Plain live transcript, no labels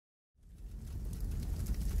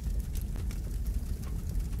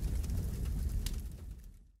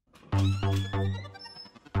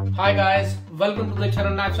Hi guys, welcome to the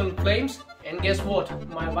Charan Natural Flames. And guess what?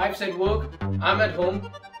 My wife's at work, I'm at home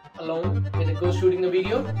alone with a ghost shooting a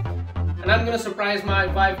video. And I'm gonna surprise my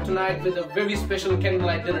wife tonight with a very special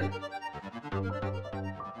candlelight dinner.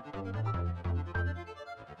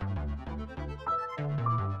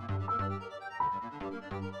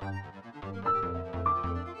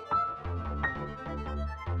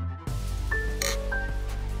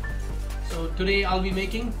 So today I'll be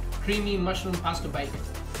making creamy mushroom pasta bake.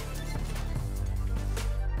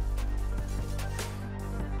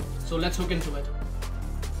 So let's hook into it.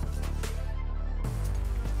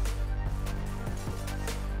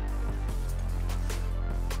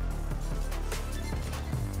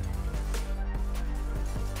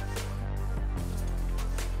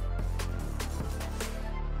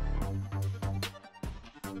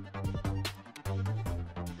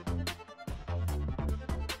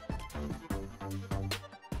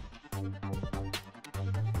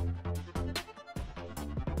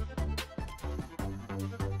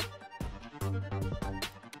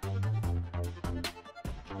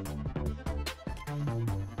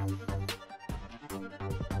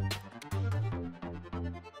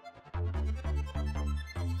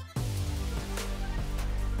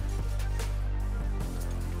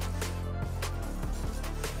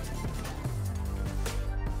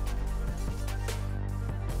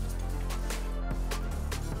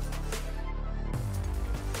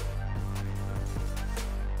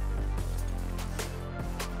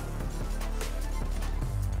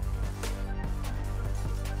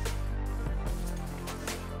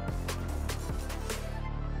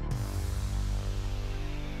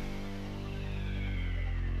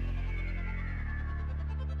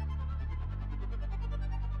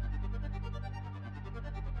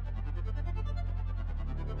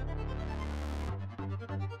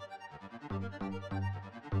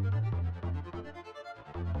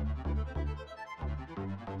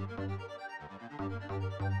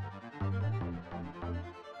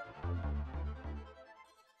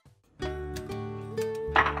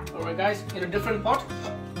 Alright guys, in a different pot,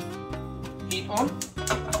 heat on.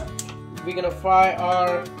 We're gonna fry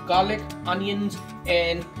our garlic, onions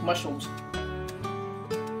and mushrooms.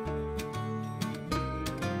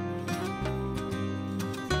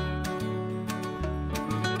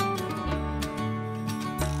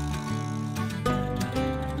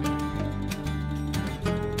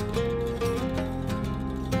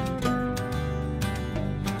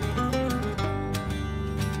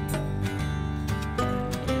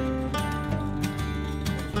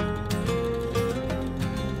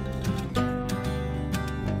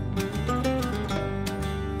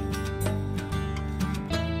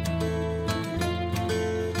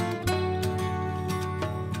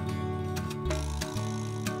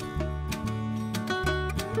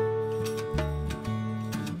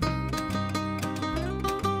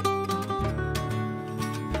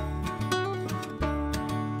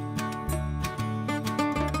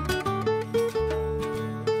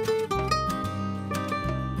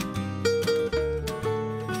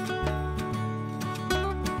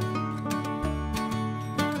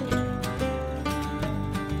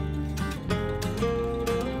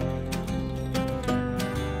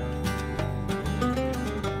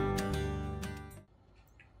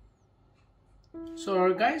 So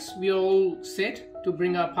alright guys, we are all set to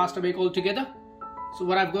bring our pasta bake all together. So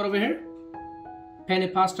what I've got over here, penne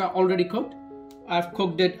pasta already cooked. I've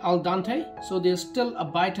cooked it al dente, so there's still a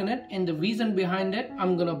bite in it, and the reason behind it,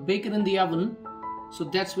 I'm gonna bake it in the oven, so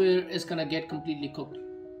that's where it's gonna get completely cooked.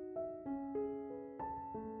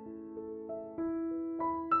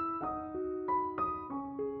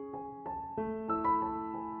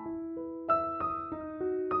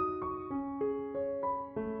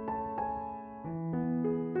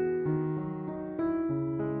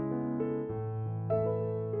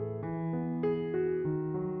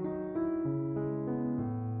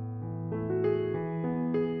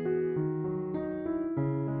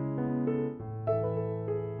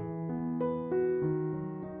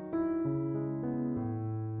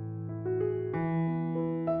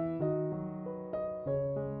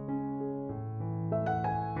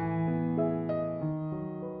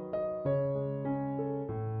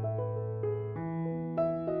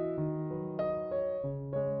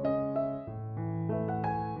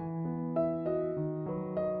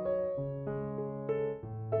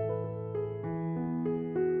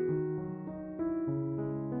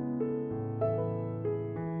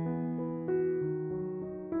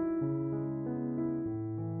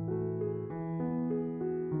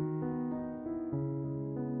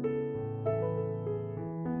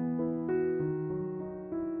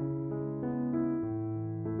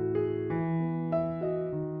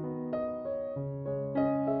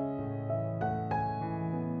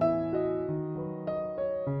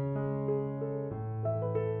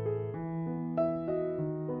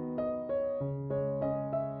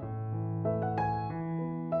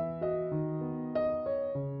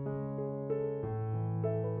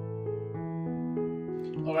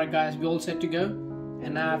 Alright guys, we're all set to go,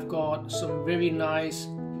 and I've got some very nice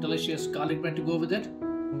delicious garlic bread to go with it.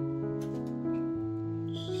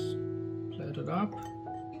 Just plate it up.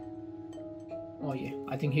 Oh yeah,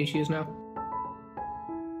 I think here she is now.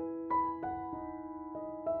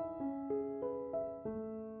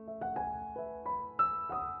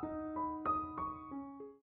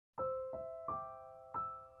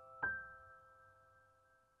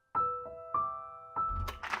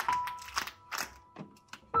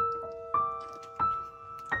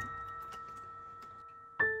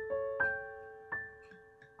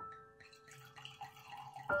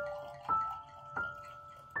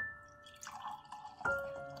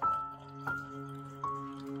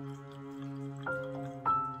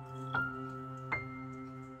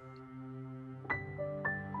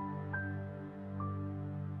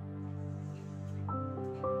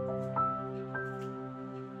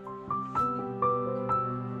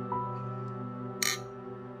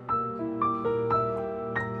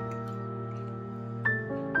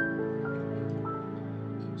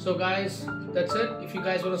 So guys, that's it. If you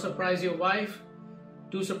guys want to surprise your wife,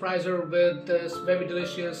 do surprise her with this very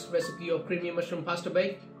delicious recipe of creamy mushroom pasta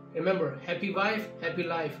bake. Remember, happy wife, happy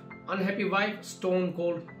life. Unhappy wife, stone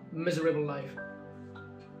cold, miserable life.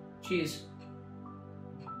 Cheers.